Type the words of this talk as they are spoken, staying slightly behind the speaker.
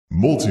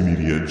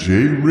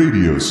MultimediaJay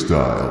radio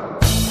style.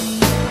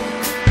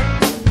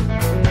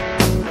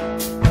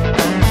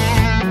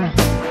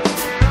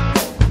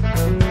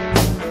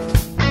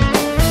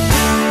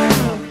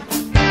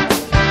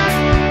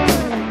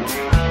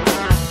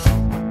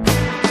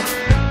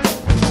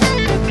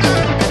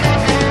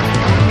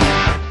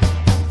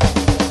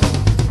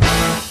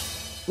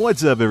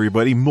 What's up,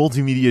 everybody?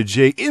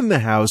 MultimediaJay in the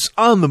house,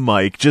 on the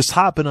mic, just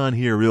hopping on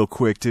here real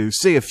quick to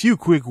say a few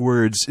quick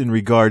words in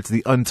regard to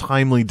the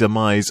untimely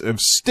demise of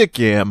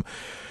Stickam.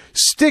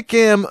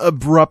 Stickam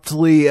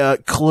abruptly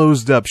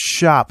closed up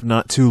shop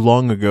not too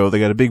long ago. They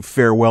got a big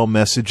farewell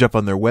message up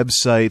on their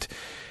website,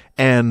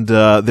 and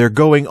they're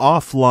going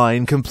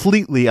offline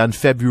completely on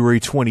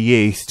February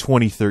 28th,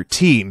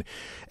 2013.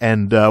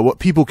 And what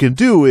people can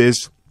do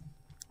is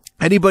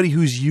anybody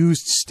who's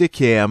used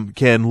Stickam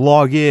can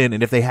log in,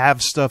 and if they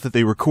have stuff that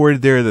they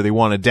recorded there that they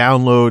want to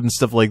download and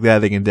stuff like that,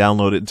 they can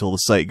download it until the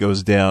site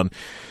goes down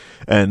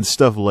and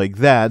stuff like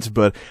that.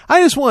 But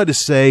I just wanted to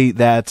say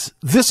that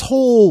this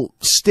whole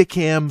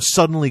Stickam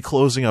suddenly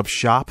closing up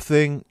shop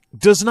thing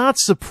does not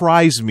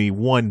surprise me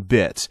one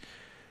bit.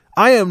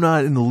 I am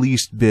not in the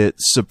least bit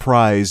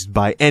surprised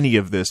by any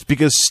of this,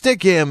 because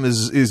Stickam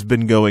has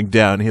been going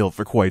downhill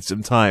for quite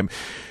some time.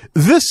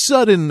 This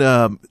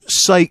sudden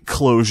site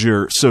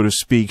closure, so to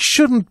speak,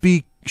 shouldn't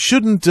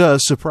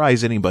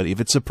surprise anybody. If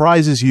it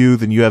surprises you,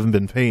 then you haven't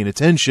been paying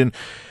attention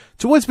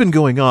to what's been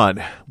going on.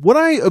 What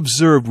I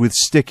observed with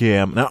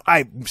Stickam, now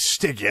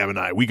Stickam and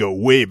I, we go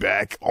way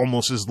back,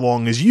 almost as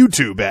long as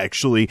YouTube,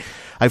 actually.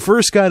 I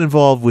first got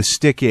involved with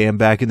Stickam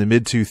back in the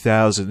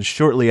mid-2000s,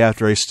 shortly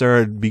after I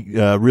started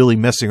really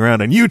messing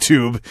around on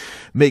YouTube,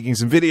 making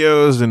some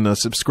videos and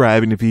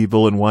subscribing to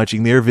people and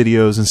watching their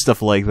videos and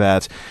stuff like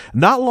that.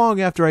 Not long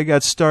after I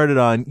got started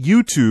on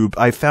YouTube,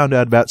 I found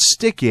out about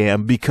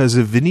Stickam because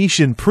of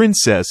Venetian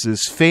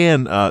Princess's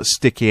fan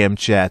Stickam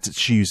chats that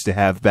she used to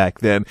have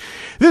back then.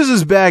 This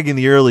is back in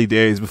the early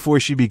days before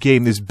she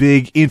became this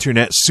big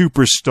internet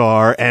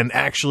superstar and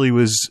actually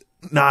was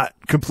not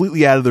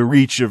completely out of the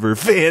reach of her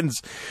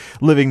fans,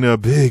 living a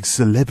big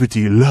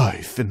celebrity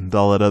life and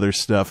all that other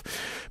stuff.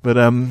 But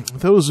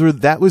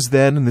that was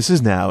then, and this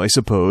is now, I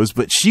suppose.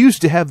 But she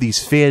used to have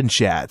these fan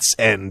chats,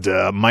 and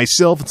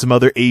myself and some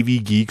other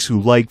AV geeks who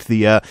liked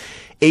the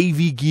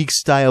AV geek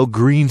style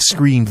green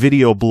screen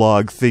video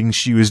blog thing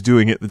she was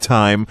doing at the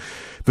time,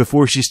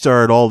 before she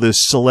started all this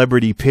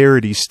celebrity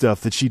parody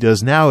stuff that she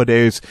does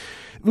nowadays.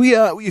 We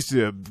used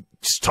to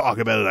just talk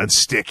about it on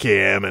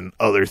Stickam and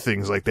other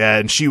things like that,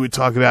 and she would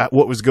talk about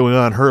what was going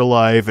on in her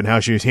life and how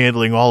she was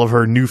handling all of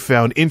her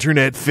newfound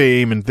internet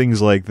fame and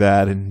things like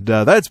that, and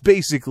that's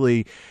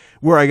basically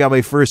where I got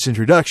my first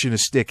introduction to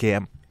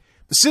Stickam.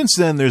 Since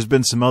then, there's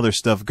been some other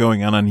stuff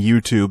going on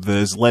YouTube that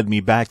has led me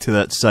back to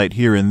that site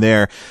here and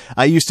there.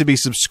 I used to be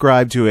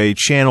subscribed to a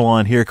channel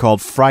on here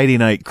called Friday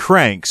Night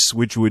Cranks,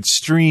 which would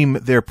stream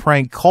their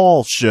prank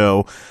call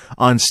show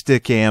on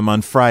Stickam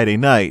on Friday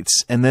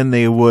nights, and then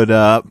they would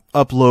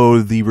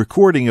upload the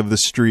recording of the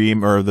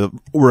stream, or the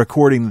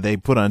recording that they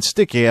put on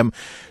Stickam,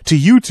 to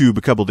YouTube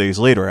a couple days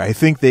later. I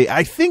think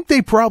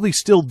they probably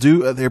still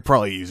do. They're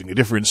probably using a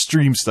different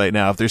stream site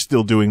now if they're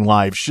still doing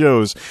live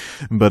shows,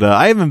 but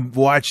I haven't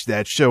watched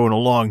that show in a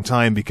long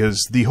time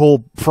because the whole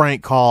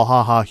prank call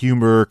haha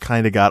humor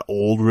kind of got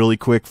old really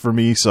quick for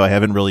me, so I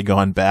haven't really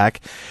gone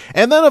back.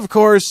 And then, of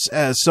course,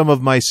 as some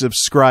of my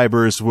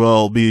subscribers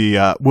will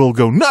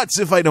go nuts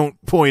if I don't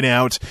point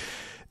out,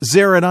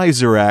 Zaran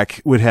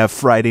Izarak would have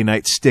Friday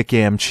night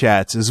Stickam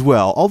chats as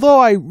well, although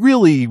I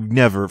really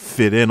never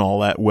fit in all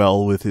that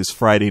well with his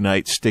Friday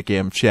night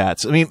Stickam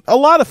chats. I mean, a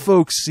lot of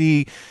folks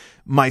see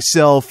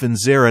myself and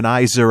Zaran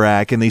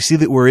Izarak, and they see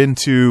that we're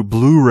into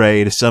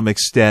Blu-ray to some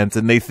extent,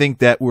 and they think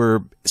that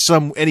we're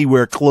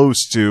anywhere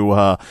close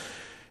to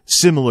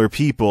similar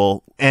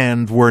people,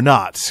 and we're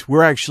not.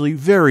 We're actually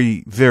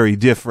very, very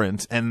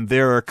different, and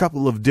there are a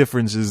couple of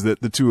differences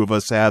that the two of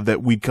us have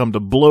that we'd come to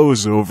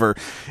blows over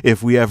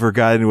if we ever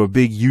got into a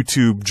big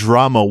YouTube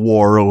drama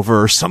war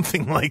over or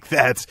something like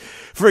that.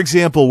 For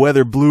example,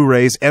 whether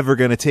Blu-ray's ever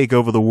going to take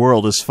over the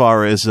world as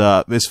far as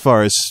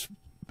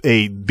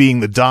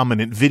being the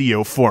dominant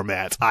video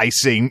format. I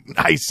say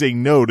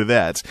no to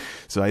that.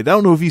 So I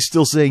don't know if he's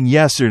still saying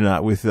yes or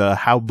not with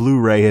how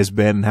Blu-ray has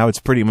been and how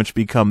it's pretty much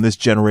become this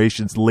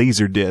generation's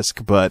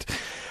Laserdisc. But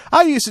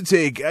I used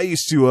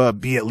to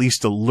be at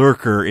least a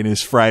lurker in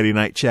his Friday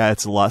night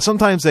chats a lot.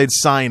 Sometimes I'd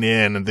sign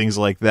in and things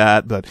like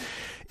that, but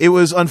it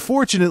was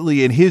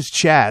unfortunately in his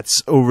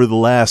chats over the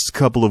last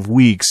couple of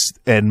weeks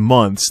and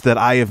months that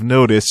I have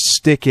noticed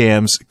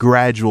Stickam's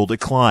gradual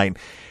decline.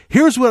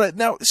 Here's what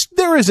now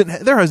there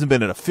hasn't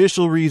been an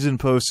official reason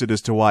posted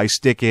as to why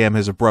Stickam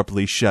has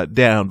abruptly shut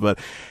down, but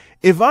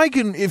if I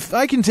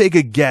can take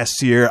a guess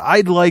here,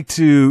 I'd like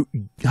to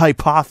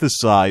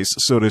hypothesize,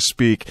 so to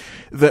speak,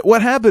 that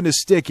what happened to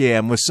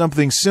Stickam was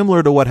something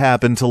similar to what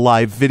happened to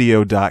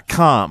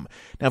livevideo.com.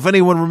 Now, if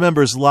anyone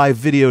remembers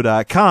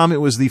livevideo.com,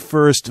 it was the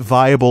first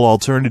viable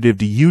alternative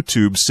to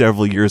YouTube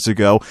several years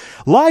ago.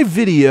 Live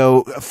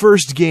video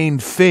first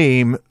gained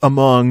fame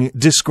among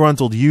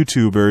disgruntled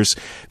YouTubers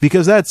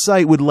because that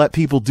site would let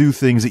people do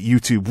things that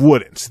YouTube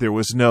wouldn't. There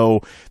was no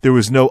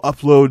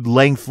upload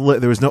length,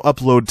 there was no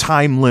upload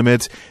time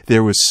limit,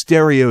 there was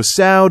stereo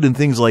sound and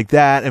things like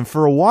that, and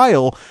for a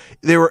while,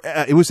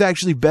 it was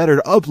actually better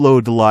to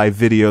upload to live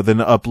video than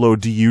to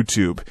upload to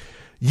YouTube.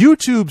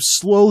 YouTube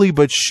slowly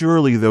but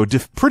surely, though,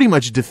 pretty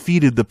much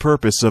defeated the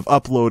purpose of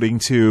uploading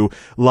to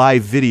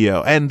live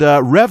video. And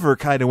Rever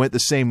kind of went the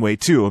same way,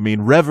 too. I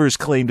mean, Rever's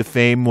claim to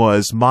fame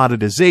was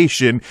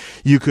monetization.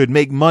 You could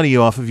make money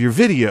off of your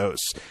videos.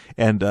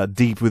 And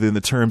deep within the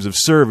terms of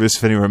service,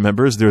 if anyone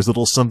remembers, there's a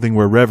little something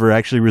where Rever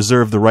actually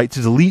reserved the right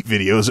to delete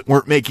videos that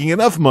weren't making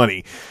enough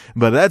money.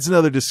 But that's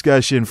another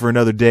discussion for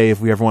another day if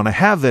we ever want to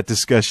have that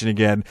discussion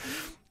again.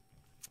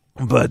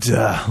 But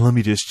let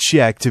me just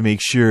check to make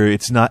sure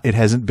it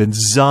hasn't been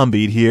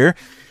zombied here.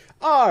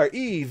 REVVR.com.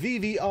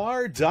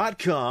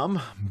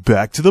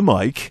 Back to the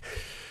mic.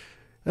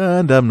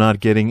 And I'm not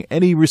getting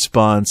any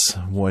response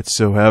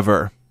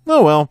whatsoever.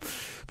 Oh well.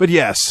 But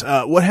yes,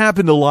 what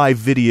happened to live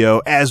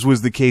video, as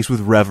was the case with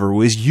Rever,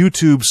 was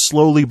YouTube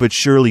slowly but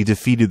surely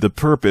defeated the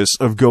purpose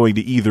of going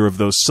to either of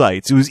those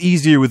sites. It was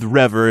easier with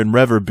Rever, and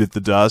Rever bit the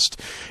dust.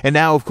 And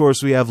now, of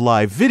course, we have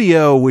live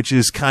video, which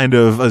is kind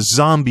of a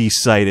zombie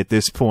site at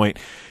this point.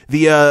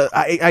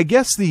 I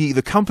guess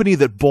the company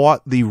that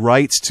bought the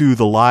rights to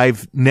the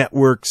live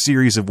network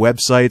series of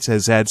websites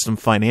has had some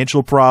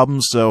financial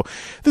problems, so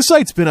the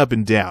site's been up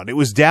and down. It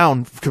was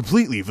down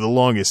completely for the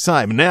longest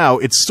time. Now,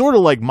 it's sort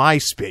of like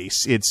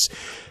MySpace. It's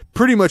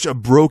pretty much a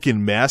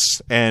broken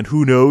mess, and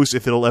who knows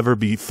if it'll ever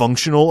be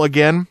functional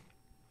again.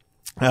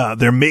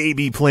 There may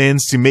be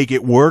plans to make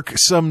it work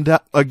someday,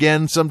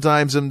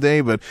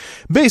 but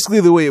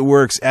basically the way it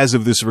works as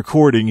of this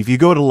recording, if you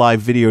go to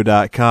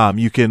livevideo.com,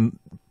 you can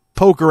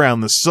poke around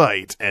the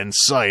site and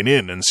sign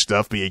in and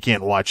stuff, but you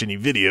can't watch any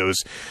videos.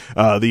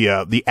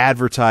 The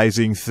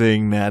advertising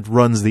thing that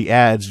runs the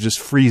ads just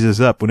freezes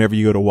up whenever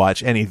you go to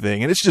watch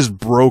anything, and it's just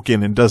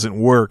broken and doesn't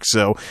work,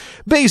 so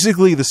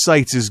basically the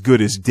site's as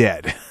good as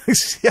dead.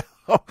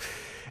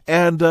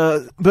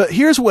 But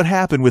here's what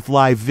happened with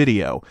live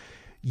video.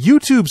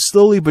 YouTube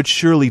slowly but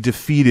surely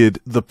defeated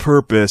the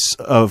purpose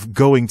of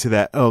going to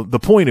the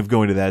point of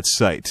going to that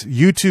site.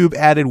 YouTube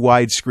added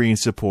widescreen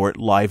support,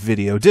 live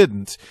video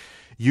didn't.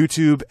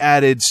 YouTube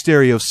added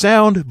stereo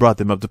sound, brought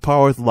them up to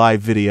par with live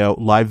video.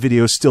 Live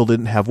video still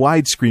didn't have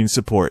widescreen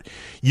support.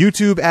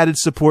 YouTube added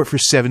support for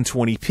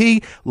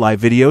 720p. Live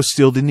video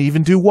still didn't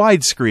even do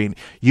widescreen.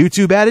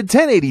 YouTube added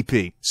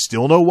 1080p.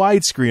 Still no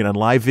widescreen on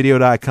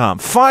livevideo.com.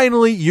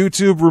 Finally,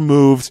 YouTube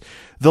removed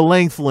the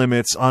length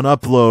limits on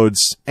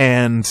uploads,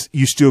 and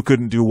you still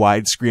couldn't do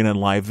widescreen on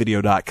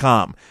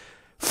livevideo.com.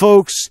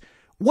 Folks,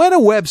 when a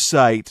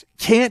website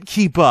can't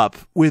keep up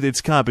with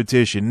its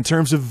competition in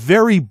terms of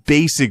very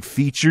basic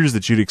features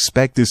that you'd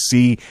expect to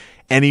see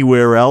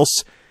anywhere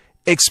else,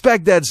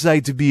 expect that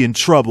site to be in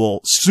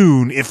trouble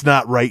soon, if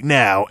not right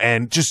now,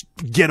 and just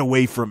get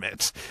away from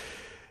it.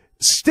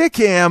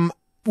 Stickam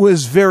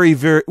was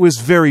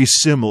very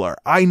similar.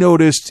 I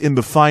noticed in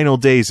the final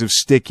days of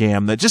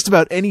Stickam that just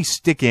about any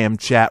Stickam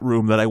chat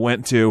room that I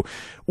went to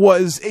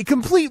was a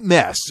complete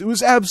mess. It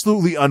was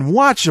absolutely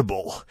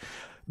unwatchable,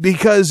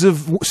 because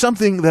of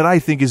something that I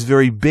think is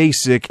very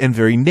basic and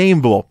very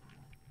nameable.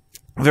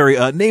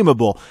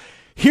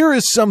 Here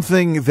is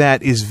something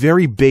that is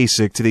very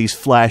basic to these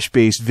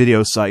Flash-based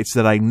video sites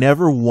that I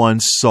never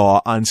once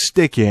saw on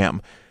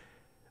Stickam.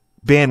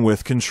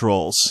 Bandwidth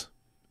controls.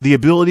 The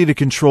ability to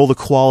control the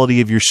quality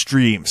of your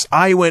streams.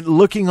 I went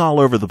looking all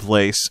over the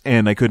place,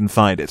 and I couldn't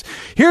find it.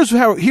 Here's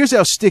how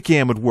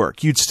Stickam would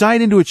work. You'd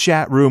sign into a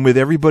chat room with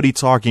everybody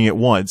talking at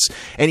once,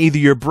 and either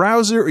your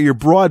browser or your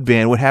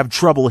broadband would have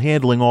trouble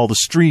handling all the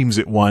streams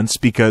at once,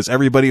 because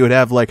everybody would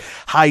have, like,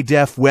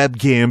 high-def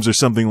webcams or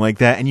something like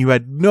that, and you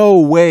had no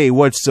way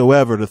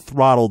whatsoever to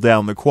throttle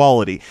down the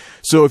quality.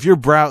 So if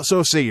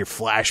say your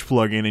Flash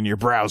plugin in your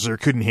browser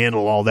couldn't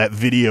handle all that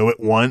video at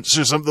once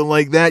or something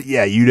like that,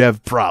 yeah, you'd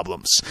have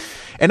problems.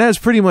 And that's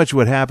pretty much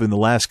what happened the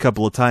last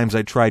couple of times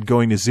I tried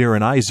going to Zero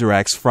and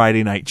Isaac's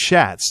Friday night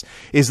chats,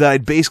 is that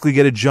I'd basically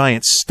get a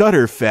giant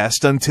stutter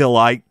fest until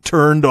I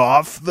turned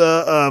off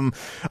the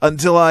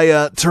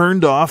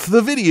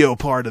video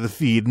part of the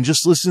feed and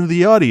just listened to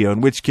the audio, in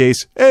which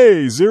case,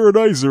 hey, Zero and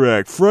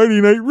Isaac, Friday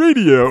night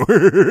radio.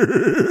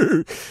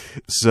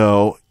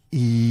 So,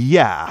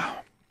 yeah.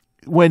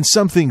 When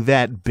something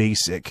that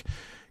basic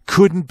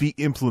couldn't be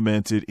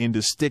implemented into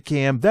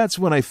Stickam, that's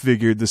when I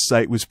figured the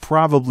site was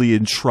probably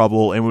in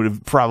trouble and would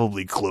have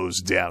probably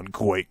closed down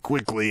quite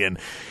quickly. And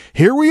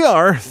here we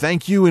are.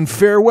 Thank you and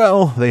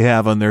farewell, they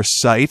have on their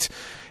site.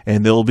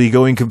 And they'll be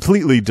going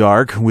completely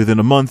dark within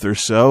a month or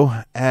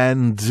so.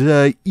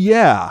 And,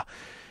 yeah.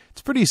 It's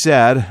It's pretty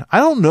sad. I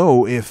don't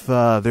know if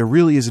there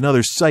really is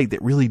another site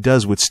that really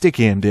does what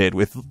Stickam did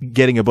with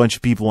getting a bunch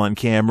of people on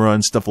camera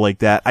and stuff like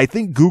that. I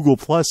think Google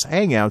Plus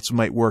Hangouts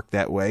might work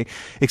that way,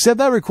 except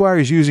that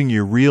requires using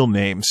your real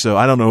name. So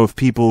I don't know if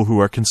people who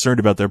are concerned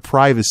about their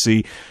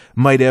privacy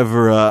might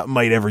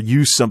ever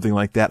use something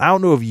like that. I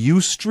don't know if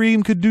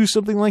Ustream could do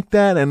something like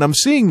that. And I'm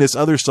seeing this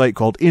other site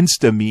called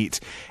InstaMeet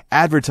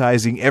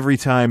advertising every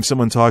time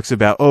someone talks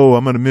about, oh,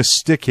 I'm going to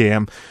miss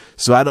Stickam.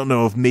 So I don't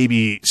know if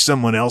maybe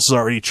someone else is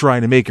already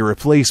trying to make a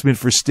replacement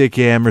for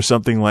Stickam or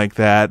something like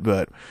that.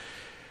 But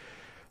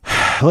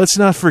let's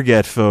not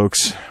forget,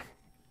 folks,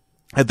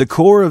 at the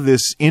core of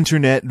this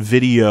internet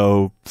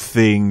video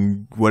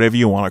thing, whatever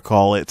you want to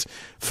call it,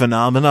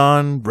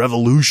 phenomenon,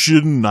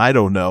 revolution, I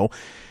don't know,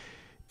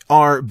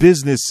 are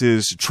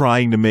businesses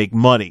trying to make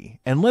money.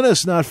 And let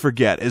us not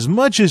forget, as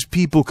much as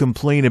people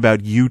complain about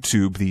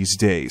YouTube these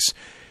days,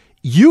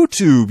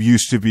 YouTube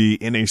used to be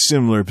in a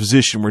similar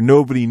position where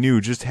nobody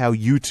knew just how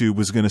YouTube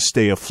was going to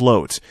stay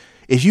afloat.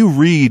 If you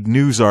read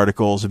news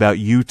articles about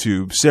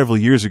YouTube several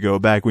years ago,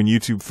 back when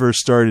YouTube first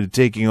started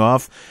taking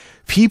off,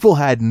 people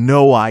had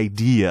no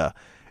idea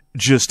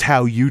just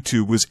how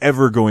YouTube was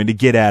ever going to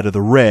get out of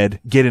the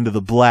red, get into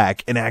the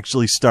black, and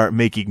actually start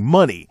making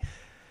money.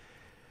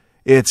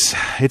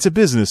 It's a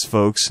business,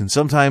 folks, and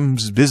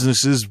sometimes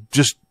businesses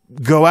just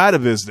go out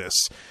of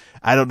business.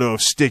 I don't know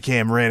if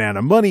Stickam ran out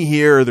of money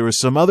here, or there was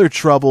some other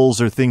troubles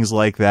or things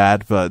like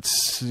that, but,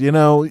 you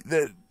know,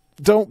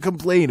 don't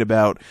complain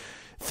about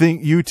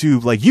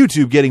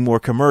YouTube getting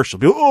more commercial.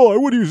 People, oh, I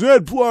want to use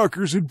ad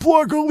blockers and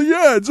block all the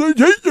ads. I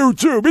hate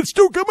YouTube. It's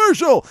too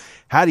commercial.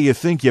 How do you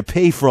think you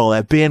pay for all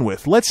that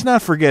bandwidth? Let's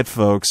not forget,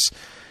 folks,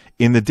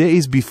 in the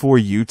days before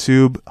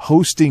YouTube,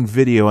 hosting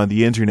video on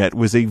the internet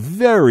was a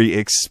very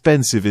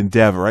expensive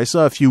endeavor. I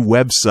saw a few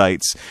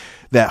websites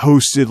that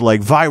hosted like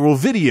viral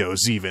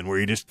videos even, where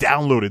you just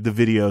downloaded the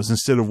videos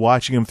instead of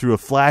watching them through a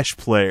flash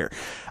player.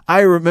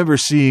 I remember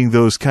seeing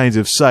those kinds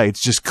of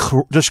sites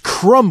just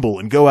crumble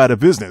and go out of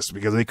business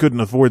because they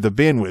couldn't afford the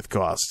bandwidth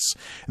costs,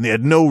 and they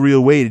had no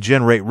real way to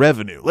generate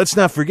revenue. Let's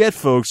not forget,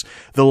 folks,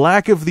 the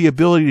lack of the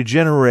ability to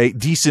generate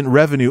decent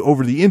revenue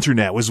over the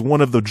internet was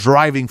one of the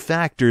driving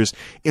factors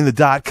in the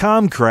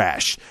dot-com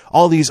crash.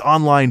 All these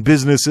online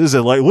businesses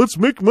are like, let's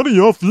make money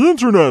off the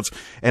internet.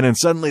 And then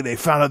suddenly they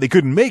found out they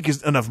couldn't make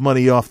enough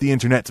money off the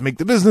internet to make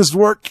the business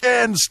work,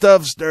 and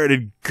stuff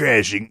started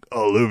crashing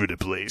all over the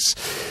place.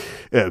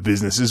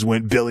 Businesses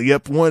went belly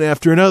up one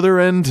after another,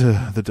 and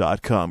the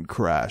dot-com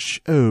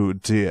crash. Oh,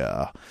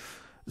 dear.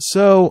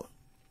 So,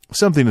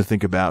 something to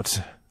think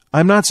about.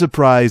 I'm not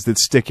surprised that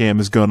Stickam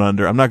has gone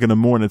under. I'm not going to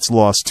mourn its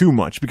loss too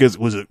much, because it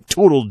was a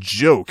total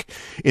joke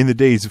in the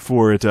days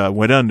before it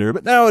went under.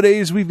 But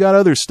nowadays, we've got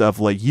other stuff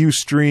like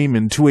Ustream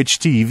and Twitch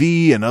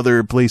TV and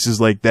other places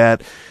like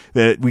that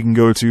we can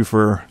go to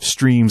for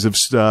streams of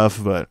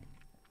stuff, but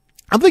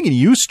I'm thinking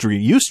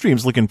Ustream.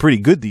 Ustream's looking pretty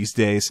good these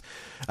days.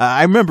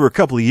 I remember a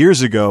couple of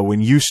years ago when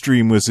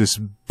Ustream was this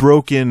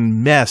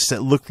broken mess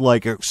that looked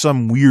like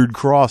some weird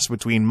cross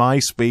between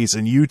MySpace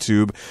and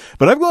YouTube.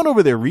 But I've gone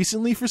over there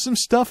recently for some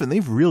stuff, and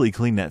they've really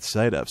cleaned that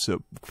site up.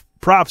 So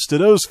props to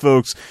those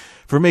folks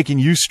for making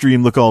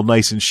Ustream look all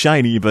nice and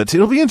shiny. But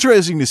it'll be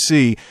interesting to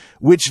see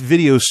which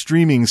video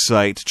streaming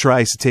site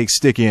tries to take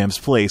Stickam's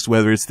place,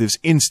 whether it's this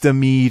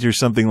InstaMeet or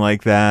something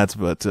like that.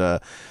 But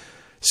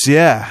so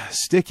yeah,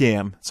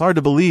 Stickam. It's hard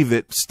to believe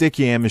that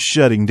Stickam is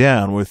shutting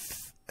down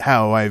with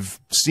how I've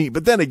seen.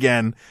 But then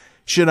again,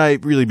 should I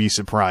really be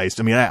surprised?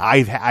 I mean,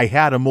 I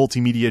had a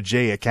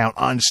MultimediaJay account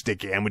on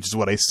Stickam, which is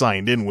what I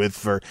signed in with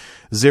for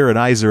Zared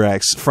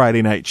Isaac's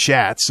Friday night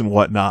chats and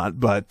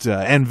whatnot. But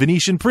and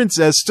Venetian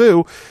Princess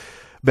too,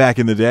 back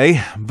in the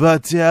day.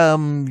 But I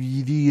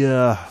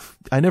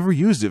never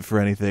used it for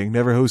anything.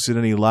 Never hosted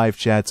any live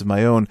chats of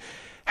my own.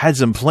 Had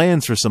some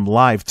plans for some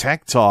live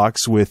tech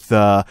talks with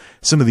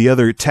some of the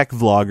other tech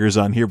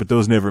vloggers on here, but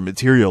those never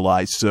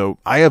materialized, so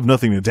I have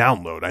nothing to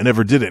download. I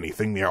never did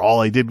anything there. All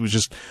I did was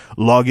just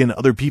log in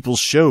other people's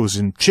shows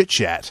and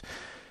chit-chat.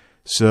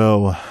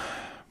 So,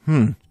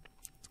 oh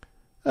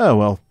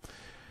well.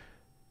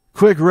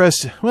 Quick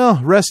rest.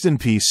 Well, rest in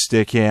peace,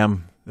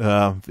 Stickam.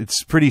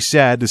 It's pretty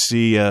sad to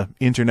see an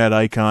internet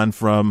icon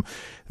from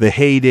the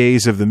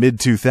heydays of the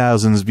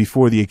mid-2000s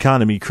before the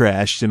economy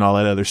crashed and all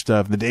that other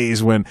stuff. The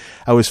days when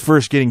I was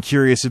first getting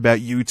curious about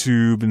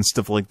YouTube and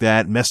stuff like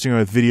that, messing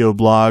with video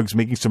blogs,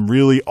 making some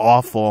really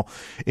awful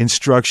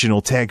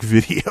instructional tech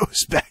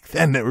videos back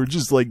then that were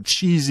just like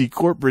cheesy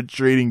corporate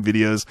trading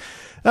videos.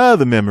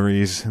 The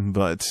memories.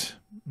 But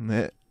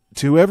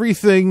to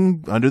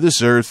everything under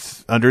this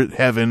earth, under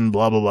heaven,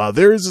 blah, blah, blah.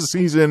 There is a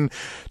season.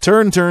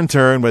 Turn, turn,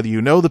 turn. Whether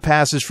you know the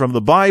passage from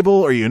the Bible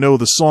or you know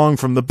the song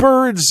from the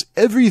Birds,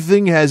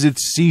 everything has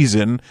its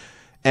season,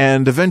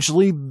 and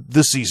eventually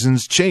the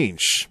seasons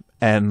change.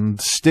 And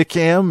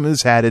Stickam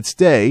has had its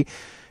day,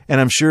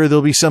 and I'm sure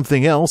there'll be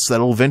something else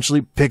that'll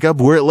eventually pick up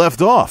where it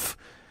left off.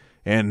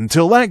 And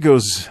until that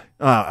goes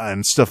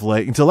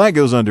until that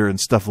goes under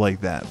and stuff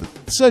like that.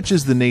 But such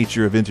is the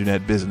nature of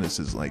internet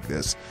businesses like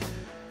this.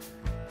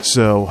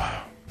 So,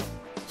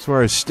 as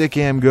far as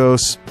Stickam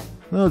goes,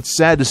 Well, it's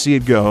sad to see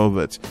it go,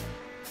 but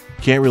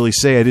can't really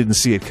say I didn't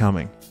see it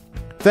coming.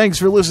 Thanks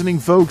for listening,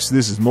 folks.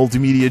 This is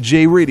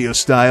MultimediaJay Radio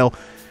Style.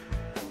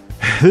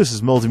 This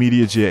is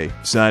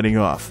MultimediaJay signing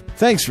off.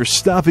 Thanks for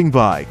stopping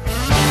by.